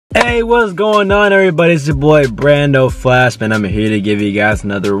Hey, what's going on, everybody? It's your boy Brando Flash, man. I'm here to give you guys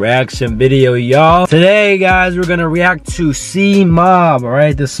another reaction video, y'all. Today, guys, we're gonna react to C Mob. All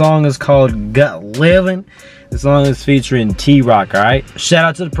right, this song is called Gut Livin'. The song is featuring T-Rock. All right, shout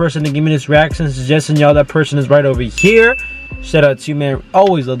out to the person that gave me this reaction suggestion, y'all. That person is right over here. Shout out to you, man.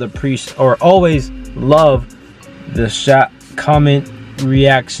 Always love the always love the comment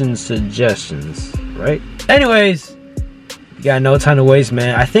reaction suggestions, right? Anyways, you got no time to waste,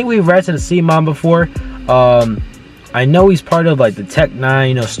 man. I think we've read to the C Mob before. I know he's part of like the Tech 9,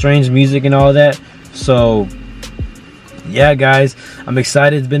 you know, Strange Music and all that. So yeah, guys, I'm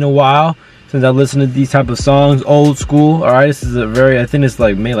excited. It's been a while since I listened to these type of songs, old school. All right, this is a very, I think it's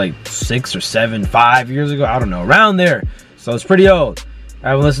like made like 6 or 7, 5 years ago. I don't know, around there. So it's pretty old. I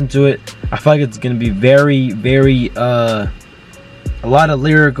haven't listened to it. I feel like it's gonna be very, a lot of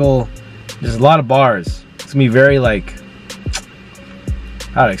lyrical. There's a lot of bars. It's gonna be very like,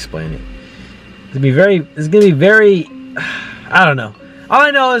 how to explain it? It's gonna be very, I don't know. All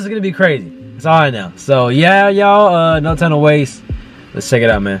I know is it's gonna be crazy. That's all I know. So yeah, y'all, no time to waste. Let's check it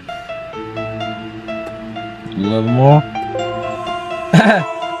out, man. A little more.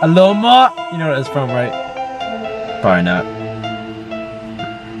 A little more. You know where that's from, right? Probably not.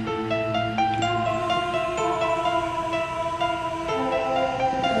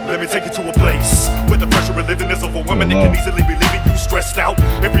 Let me take you to a place where the pressure of living is overwhelming. It can easily be leaving you stressed out.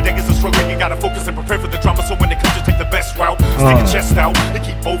 Every day is a struggle. You gotta focus and prepare for the drama. So when it comes, you take the best route. Stick your chest out and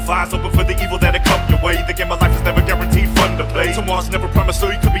keep both eyes open for the evil that'll come your way. The game of life is never guaranteed fun to play. Tomorrow's never promised, so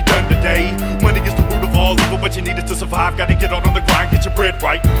it could be done today. Money is the root of all evil, but you need it to survive. Gotta get out on the grind, get your bread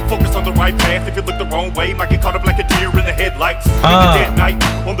right. Focus on the right path. If you look the wrong way, might get caught up like a deer in the headlights. In the dead night,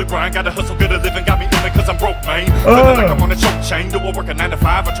 on the grind, gotta hustle, good at living. Got me in it cause I'm broke, man. Feeling like I'm on a choke chain. Do I work a 9 to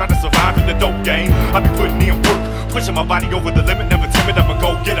 5? I try to survive in the dope game. I be putting in work, pushing my body over the limit, never timid, I'm a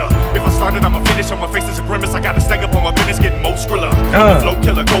go-getter. If I started, I'ma finish. On my face is a grimace. I gotta stay up on my business, getting more skrilla. I'm a flow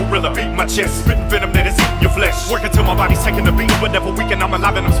killer, gorilla, beat my chest, spitting venom that is eating your flesh. Work until my body's taking the beat, whenever weekend I'm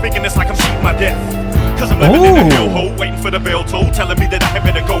alive and I'm speaking, it's like I'm cheating my death. Cause I'm living in a hellhole, waiting for the bell toll, telling me that I had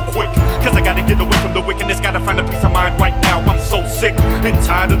better go quick. Cause I gotta get away from the wickedness, gotta find a peace of mind right now. I'm so sick and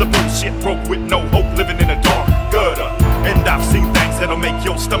tired of the bullshit, broke with no hope, living in a dark gutter. And I've seen things that'll make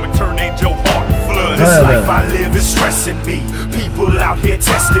your stomach turn and your heart flood. This life I live is stressing me. People out here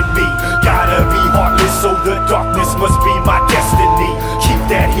testing me. Gotta be heartless, so the darkness must be my destiny. Keep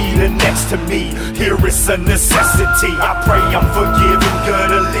that heater next to me. Here it's a necessity. I pray I'm forgiven.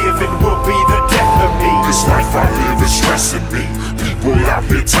 Gonna live and will be the death of me. This life I live is stressing me. People out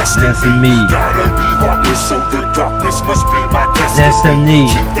here testing me. Gotta be heartless, so the darkness must be my destiny.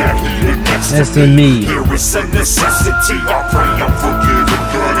 Keep that heater next to me. Here it's a necessity. I pray I'm forgiven,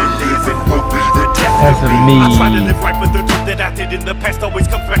 gonna live and will be the death of me. I try to live right, but the dirt that I did in the past always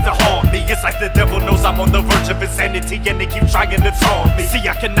comes back to haunt me. It's like the devil knows I'm on the verge of insanity, and they keep trying to taunt me. See,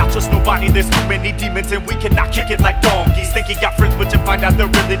 I cannot trust nobody, there's too many demons, and we cannot kick it like donkeys. Think you got friends, but you find out they're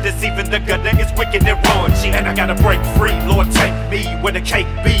really deceiving. The gutter is wicked and raunchy, and I gotta break free. Lord, take me where the cake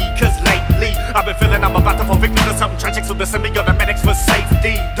be, cause lately I've been feeling I'm about to fall victim to something tragic, so they send me automatics for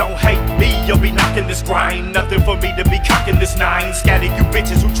safety. Don't hate me, you'll be knocking this grind. Nothing for me to be cocking this 9. Scatter you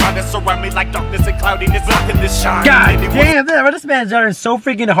bitches who try to surround me like darkness and cloudiness, blocking this shine. God damn, this man's trying so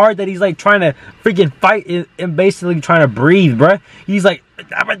freaking hard that he's like trying to freaking fight and basically trying to breathe, bruh. He's like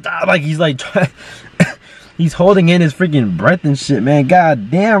he's like he's holding in his freaking breath and shit, man.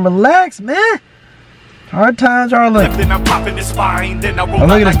 God damn, relax, man. Hard times are like. Then I'm popping his spine, then I roll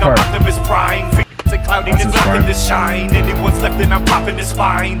like I'm Optimus Prime. And cloudiness blocking this shine. Anyone's left and I'm popping his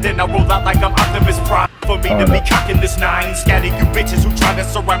spine. Then I roll out like I'm Optimus Prime. For me to be cocking this 9. Scatter you bitches who try to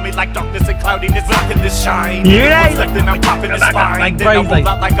surround me like darkness and cloudiness, blocking this shine. Anyone's left and I'm popping his spine. Then I roll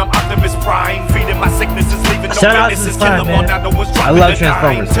out like I'm Optimus Prime. Feeding my sicknesses, leaving no witnesses. Kill them all, now no one's dropping the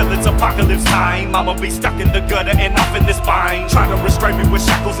dime. Till it's apocalypse time, I'ma be stuck in the gutter and off in this bind. Trying to restrain me with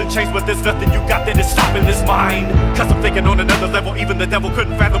shackles and chains, but there's nothing you got that is stopping this mind. Cause I'm thinking on another level, even the devil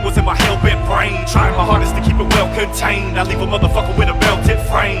couldn't fathom what's in my hell-bent brain. Trying my hardest to keep it well contained. I leave a motherfucker with a belted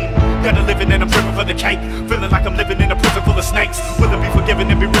frame. Gotta live in and I'm driven for the cake. Feeling like I'm living in a prison full of snakes. Will it be forgiven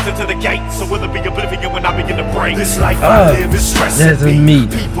and be risen to the gate? So will it be oblivion when I begin to break? This life I live is stressing me.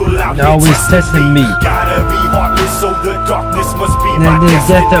 People out here always testing me. Gotta be heartless, so the darkness must be my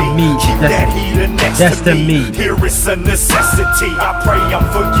destiny. Keep that heater next to me. Here it's a necessity. I pray I'm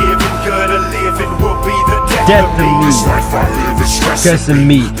forgiven. Gonna live and will be the death of me. This life I live is stressing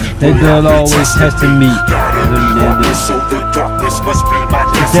me. That girl always testing me. Gotta be heartless, so the darkness must be my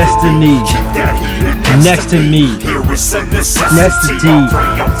destiny. Keep that heater next to me. Here is a necessity. I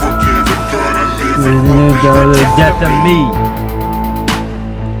pray I'm forgiven. Gonna live and will be the death of me.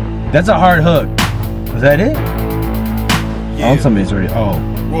 That's a hard hook. Was that it? Yeah. Oh, somebody's already. Oh.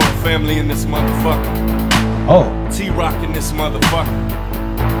 Royal family in this motherfucker. Oh. T-Rock in this motherfucker.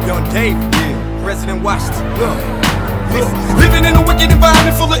 Young Dave, yeah. President Washington. Look. Living in a wicked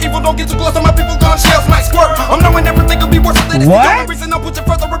environment full of evil. Don't get too close to my people. Gun shells might squirt. I'm knowing everything will be worse than this. What? The only reason I'll put you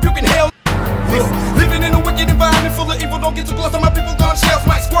further rebuking hell. Living in a wicked environment full of evil. Don't get too close to my people. Gun shells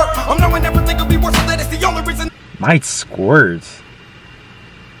might squirt. I'm knowing everything will be worse than this. The only reason. Might squirt.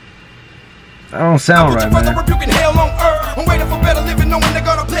 That don't sound right, man. Rebuking hell on earth. I'm waiting for better living, knowing they're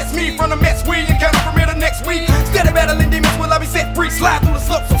gonna bless me from the mess we encounter from here to next week. Instead of battling demons, will I be set free? Slide through the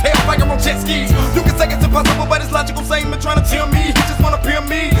slopes of hellfire on jet skis. You can say it's impossible, but it's logical. Same man trying to tell me. He just wanna peer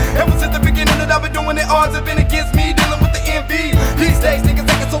me. Ever since the beginning that I've been doing it, odds have been against me, dealing with the envy. These days, niggas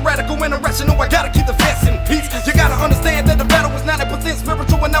think it's so radical and irrational. I gotta keep the fast in peace. You gotta understand that the battle is 90%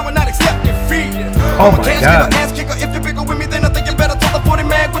 spiritual, and now we're not accepting defeat. Oh my God. Ass kicker. If you're bigger with me, then I think you better tell the 40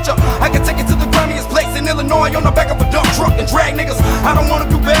 man with you. I can take it to the grimiest place in Illinois on the back of a dump truck and drag niggas. I don't wanna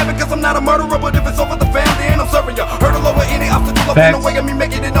do bad because I'm not a murderer, but if it's over the family and I'm serving you, hurdle over any obstacle up in the way of me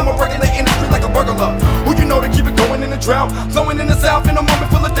making it. I'm a regular industry like a burglar. Who you know to keep it going in the drought, flowing in the south in a moment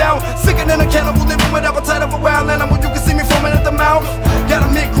full of doubt, sicker than a cannibal living with appetite of a wild animal. You can see me foaming at the mouth. Got a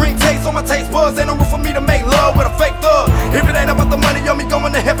mint-green taste on my taste buds, ain't no room for me to make love with a fake thug. If it ain't about the money, on me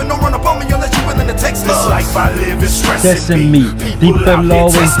going to heaven, don't run up on me unless you willing to take stuff. This life I live is Testing me. People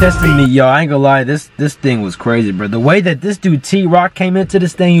always testing me. Yo, I ain't gonna lie, this thing was crazy, bro. The way that this dude T-Rock came into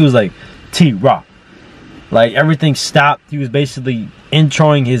this thing, he was like, T-Rock. Like, everything stopped. He was basically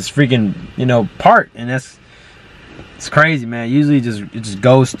introing his freaking, you know, part. And it's crazy, man. Usually it just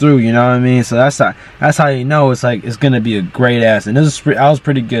goes through, you know what I mean? So that's how you know it's like, it's gonna be a great ass. And I was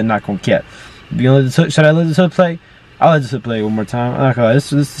pretty good, not gonna cap. Should I let this hook play? I'll let this hook play one more time. I'm not gonna lie, this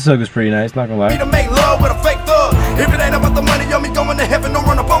hook is pretty nice, not gonna lie. To make love with a fake thug. If it ain't about the money, on me going to heaven, don't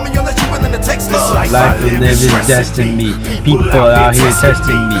run up on me unless you willing to take stuff. Life I live is destined me. People out here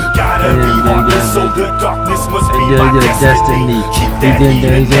testing me. Destiny.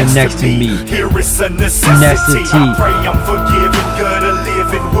 They're next to me. Necessity.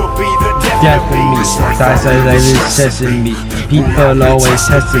 Definitely. Testing me. People always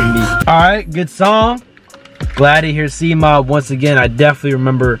testing me. Alright, good song. Glad to hear C-Mob once again. I definitely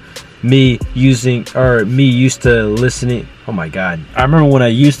remember me used to listening. Oh my God. I remember when I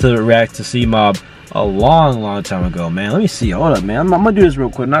used to react to C-Mob a long time ago, man. Let me see. Hold up, man. I'm gonna do this real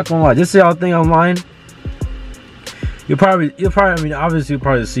quick. Not gonna lie. Just see y'all think I'm lying. You'll probably, I mean, obviously you'll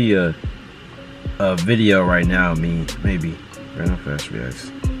probably see a video right now. Me, maybe. Random Fast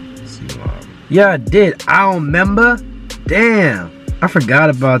Reacts. C-Mob. Yeah, I did. I don't remember. Damn. I forgot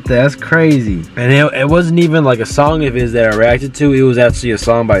about that. That's crazy. And it wasn't even like a song of his that I reacted to. It was actually a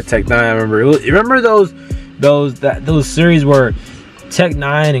song by Tech Nine. I remember. You remember those series where Tech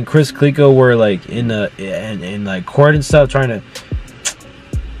Nine and Chris Klico were like in like court and stuff,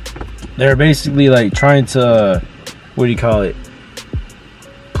 they're basically like trying to, what do you call it,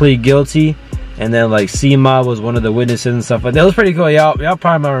 plead guilty. And then like C-Mob was one of the witnesses and stuff like that. It was pretty cool. Y'all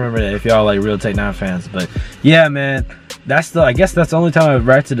probably might remember that if y'all like real Tech Nine fans. But yeah, man. I guess that's the only time I've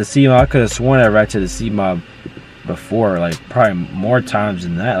reacted to C-Mob. I could have sworn I reacted to C-Mob before, like probably more times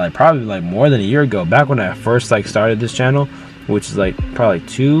than that. Like probably like more than a year ago, back when I first like started this channel, which is like probably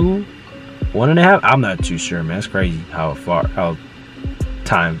 1.5. I'm not too sure, man. It's crazy how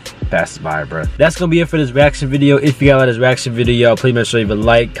time passes by, bro. That's gonna be it for this reaction video. If you guys like this reaction video, please make sure you leave a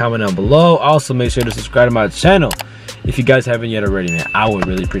like, comment down below. Also make sure to subscribe to my channel if you guys haven't yet already, man. I would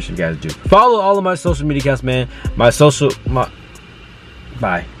really appreciate you guys do. Follow all of my social media accounts, man.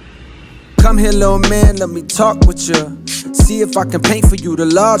 Bye. Come here, little man, let me talk with you. See if I can paint for you the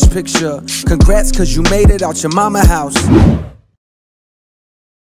large picture. Congrats, cause you made it out your mama house.